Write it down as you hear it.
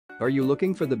Are you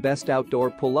looking for the best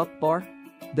outdoor pull-up bar?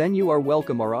 Then you are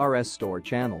welcome our RS Store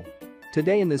channel.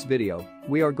 Today in this video,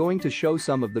 we are going to show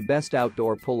some of the best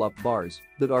outdoor pull-up bars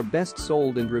that are best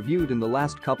sold and reviewed in the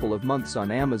last couple of months on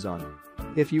Amazon.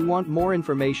 If you want more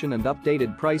information and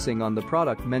updated pricing on the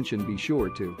product mentioned, be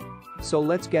sure to. So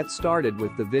let's get started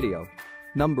with the video.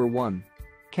 Number 1.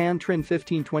 Cantrin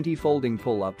 1520 Folding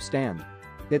Pull-Up Stand.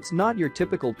 It's not your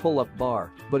typical pull-up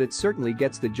bar, but it certainly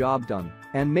gets the job done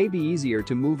and may be easier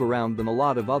to move around than a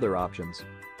lot of other options.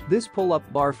 This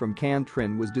pull-up bar from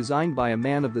Cantrin was designed by a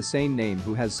man of the same name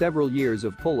who has several years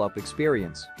of pull-up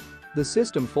experience. The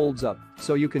system folds up,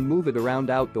 so you can move it around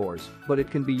outdoors, but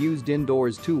it can be used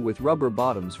indoors too with rubber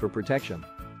bottoms for protection.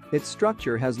 Its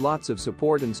structure has lots of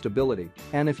support and stability,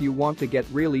 and if you want to get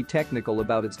really technical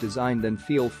about its design, then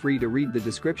feel free to read the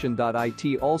description.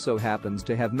 It also happens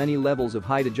to have many levels of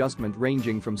height adjustment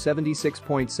ranging from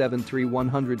 76.73 to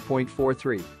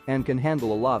 100.43 and can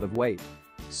handle a lot of weight.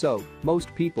 So,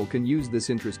 most people can use this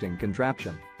interesting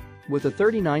contraption. With a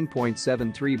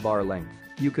 39.73 bar length,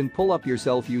 you can pull up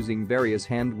yourself using various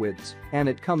hand widths, and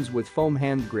it comes with foam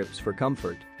hand grips for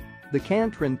comfort. The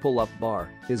Cantrin pull-up bar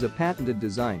is a patented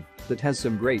design that has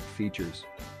some great features.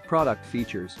 Product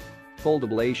features: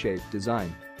 foldable A-shaped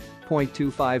design,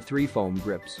 .253 foam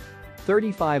grips,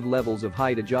 35 levels of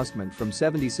height adjustment from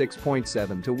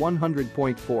 76.7 to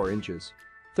 100.4 inches,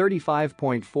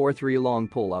 35.43 long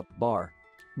pull-up bar,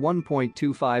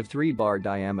 1.253 bar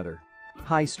diameter,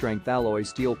 high-strength alloy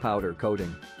steel powder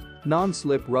coating,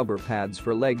 non-slip rubber pads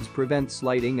for legs prevent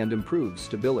sliding and improve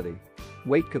stability.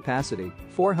 Weight capacity: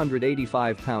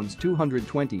 485 pounds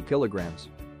 220 kilograms.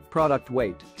 Product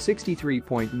weight: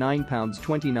 63.9 pounds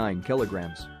 29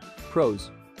 kilograms.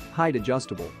 Pros: height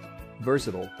adjustable,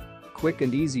 versatile, quick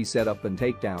and easy setup and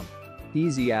takedown,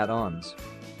 easy add-ons.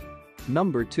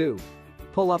 Number 2.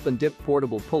 Pull-up and dip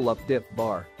portable pull-up dip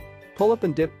bar. Pull-up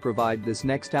and dip provide this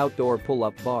next outdoor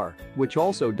pull-up bar, which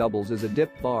also doubles as a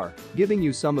dip bar, giving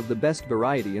you some of the best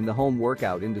variety in the home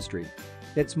workout industry.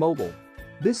 It's mobile.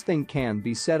 This thing can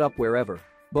be set up wherever,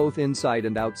 both inside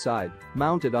and outside,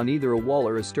 mounted on either a wall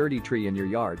or a sturdy tree in your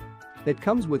yard. It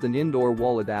comes with an indoor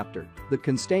wall adapter that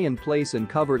can stay in place and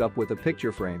covered up with a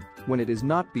picture frame when it is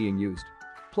not being used.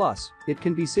 Plus, it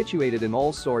can be situated in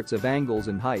all sorts of angles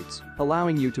and heights,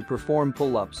 allowing you to perform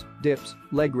pull-ups, dips,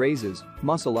 leg raises,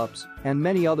 muscle-ups, and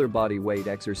many other body weight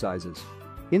exercises.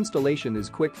 Installation is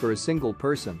quick for a single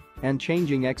person, and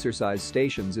changing exercise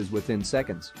stations is within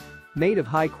seconds. Made of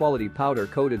high-quality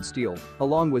powder-coated steel,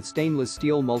 along with stainless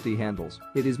steel multi-handles,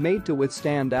 it is made to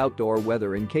withstand outdoor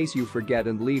weather in case you forget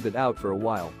and leave it out for a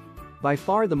while. By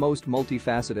far the most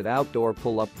multifaceted outdoor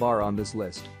pull-up bar on this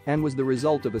list, and was the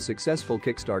result of a successful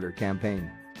Kickstarter campaign.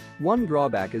 One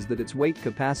drawback is that its weight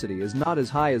capacity is not as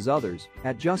high as others,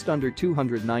 at just under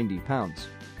 290 pounds.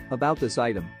 About this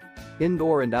item: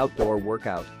 indoor and outdoor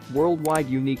workout, worldwide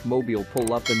unique mobile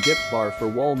pull-up and dip bar for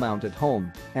wall mount at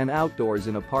home and outdoors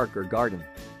in a park or garden.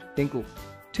 Inkle.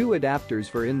 2 adapters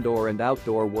for indoor and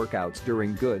outdoor workouts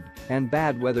during good and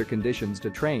bad weather conditions to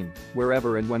train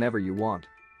wherever and whenever you want.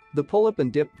 The pull-up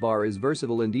and dip bar is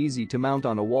versatile and easy to mount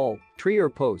on a wall, tree or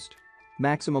post.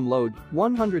 Maximum load: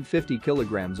 150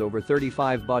 kilograms over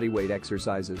 35 bodyweight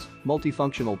exercises,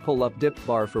 multifunctional pull-up dip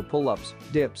bar for pull-ups,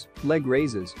 dips, leg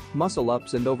raises,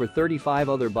 muscle-ups and over 35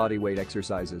 other bodyweight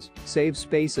exercises. Saves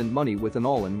space and money with an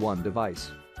all-in-one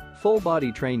device. Full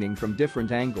body training from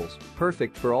different angles,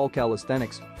 perfect for all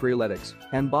calisthenics, freeletics,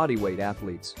 and bodyweight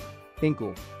athletes.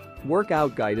 Inkle.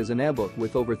 Workout guide is an ebook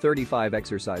with over 35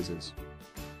 exercises.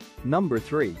 Number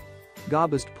 3.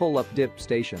 Gobest Pull-Up Dip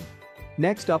Station.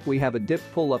 Next up we have a dip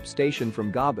pull-up station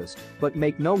from Gobest, but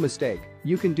make no mistake,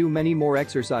 you can do many more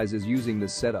exercises using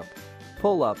this setup.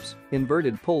 Pull-ups,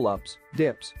 inverted pull-ups,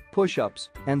 dips, push-ups,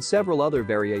 and several other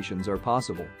variations are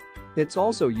possible. It's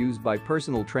also used by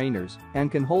personal trainers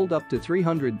and can hold up to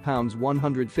 300 pounds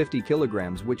 150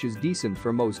 kilograms, which is decent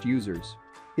for most users.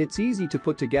 It's easy to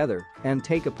put together and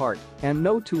take apart, and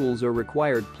no tools are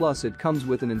required, plus it comes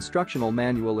with an instructional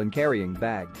manual and carrying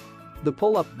bag. The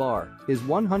pull-up bar is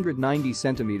 190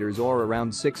 centimeters or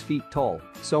around 6 feet tall,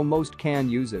 so most can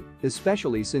use it,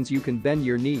 especially since you can bend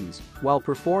your knees while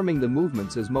performing the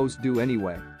movements as most do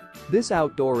anyway. This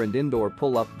outdoor and indoor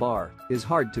pull-up bar is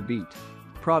hard to beat.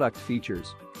 Product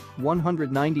features: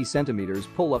 190 centimeters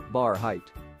pull-up bar height,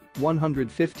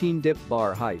 115 dip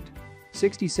bar height,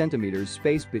 60 centimeters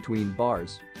space between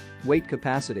bars. Weight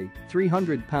capacity: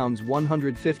 300 pounds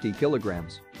 150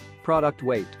 kilograms. Product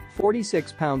weight: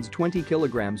 46 pounds 20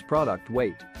 kilograms. Product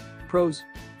weight. Pros: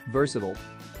 versatile,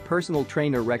 personal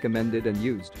trainer recommended and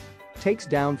used. Takes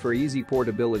down for easy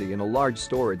portability in a large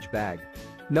storage bag.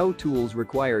 No tools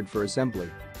required for assembly.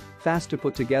 fast to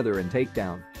put together and take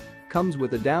down. Comes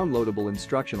with a downloadable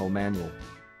instructional manual.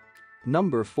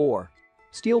 Number 4.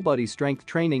 SteelBuddy Strength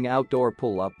Training Outdoor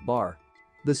Pull-Up Bar.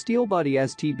 The SteelBuddy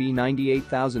STB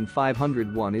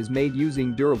 98501 is made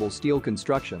using durable steel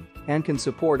construction and can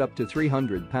support up to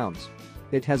 300 pounds.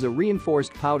 It has a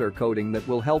reinforced powder coating that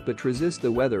will help it resist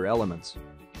the weather elements.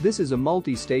 This is a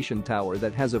multi-station tower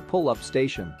that has a pull-up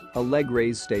station, a leg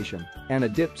raise station, and a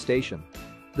dip station.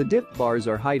 The dip bars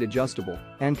are height adjustable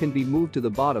and can be moved to the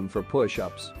bottom for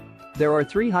push-ups. There are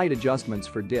 3 height adjustments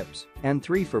for dips and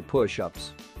 3 for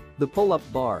push-ups. The pull-up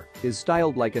bar is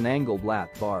styled like an angled lat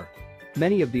bar.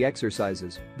 Many of the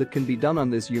exercises that can be done on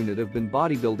this unit have been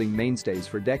bodybuilding mainstays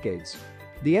for decades.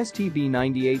 The STB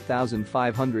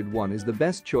 98501 is the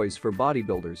best choice for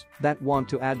bodybuilders that want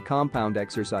to add compound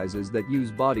exercises that use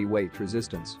body weight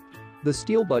resistance. The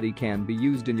SteelBuddy can be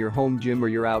used in your home gym or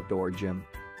your outdoor gym.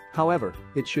 However,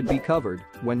 it should be covered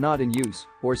when not in use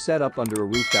or set up under a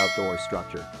roofed outdoor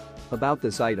structure. About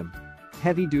this item.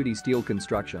 Heavy-duty steel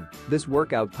construction. This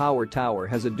workout power tower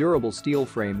has a durable steel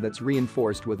frame that's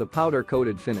reinforced with a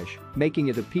powder-coated finish, making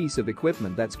it a piece of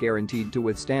equipment that's guaranteed to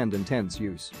withstand intense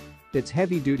use. Its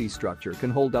heavy-duty structure can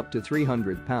hold up to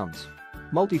 300 pounds.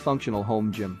 Multifunctional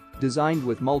home gym. Designed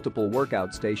with multiple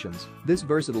workout stations, this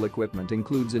versatile equipment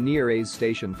includes a knee raise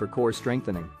station for core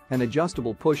strengthening, an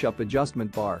adjustable push-up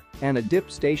adjustment bar, and a dip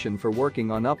station for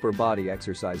working on upper body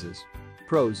exercises.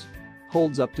 Pros.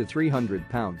 Holds up to 300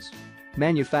 pounds.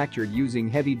 Manufactured using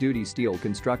heavy-duty steel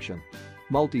construction.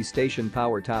 Multi-station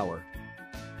power tower.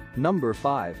 Number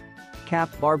 5. Cap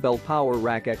Barbell Power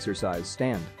Rack Exercise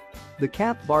Stand. The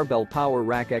Cap Barbell Power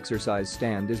Rack Exercise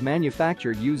Stand is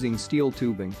manufactured using steel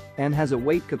tubing and has a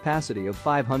weight capacity of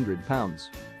 500 pounds.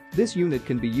 This unit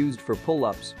can be used for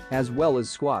pull-ups as well as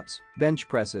squats, bench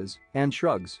presses, and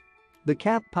shrugs. The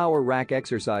Cap Power Rack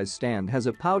Exercise Stand has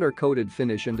a powder-coated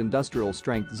finish and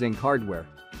industrial-strength zinc hardware.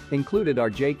 Included are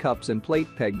J-cups and plate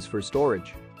pegs for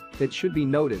storage. It should be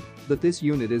noted that this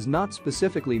unit is not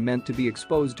specifically meant to be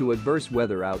exposed to adverse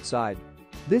weather outside.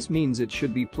 This means it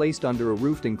should be placed under a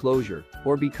roofed enclosure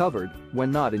or be covered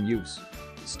when not in use.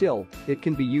 Still, it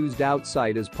can be used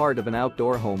outside as part of an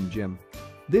outdoor home gym.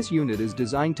 This unit is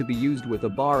designed to be used with a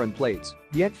bar and plates,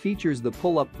 yet features the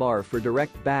pull-up bar for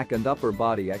direct back and upper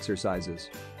body exercises.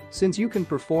 Since you can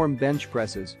perform bench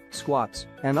presses, squats,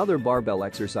 and other barbell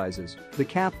exercises, the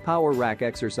Cap Power Rack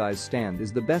Exercise Stand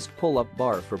is the best pull-up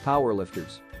bar for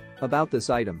powerlifters. About this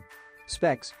item.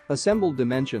 Specs. Assembled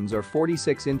dimensions are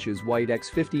 46 inches wide x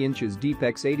 50 inches deep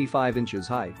x 85 inches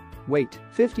high. Weight,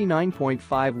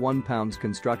 59.51 pounds.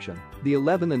 Construction. The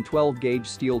 11 and 12 gauge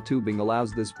steel tubing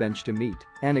allows this bench to meet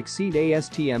and exceed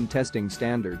ASTM testing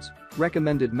standards.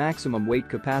 Recommended maximum weight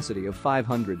capacity of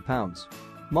 500 pounds.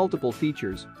 Multiple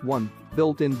features, 1.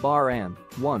 Built-in bar and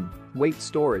 1. Weight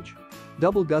storage.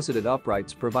 Double gusseted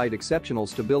uprights provide exceptional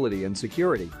stability and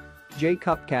security.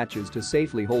 J-cup catches to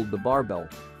safely hold the barbell.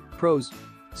 Pros.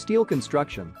 Steel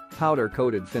construction,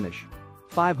 powder-coated finish.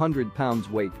 500 pounds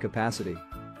weight capacity.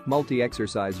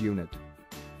 Multi-exercise unit.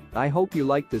 I hope you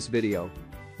liked this video.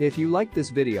 If you liked this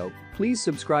video, please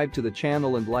subscribe to the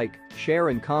channel and like, share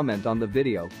and comment on the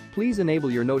video. Please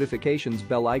enable your notifications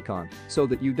bell icon so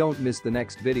that you don't miss the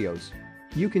next videos.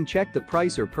 You can check the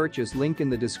price or purchase link in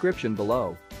the description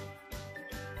below.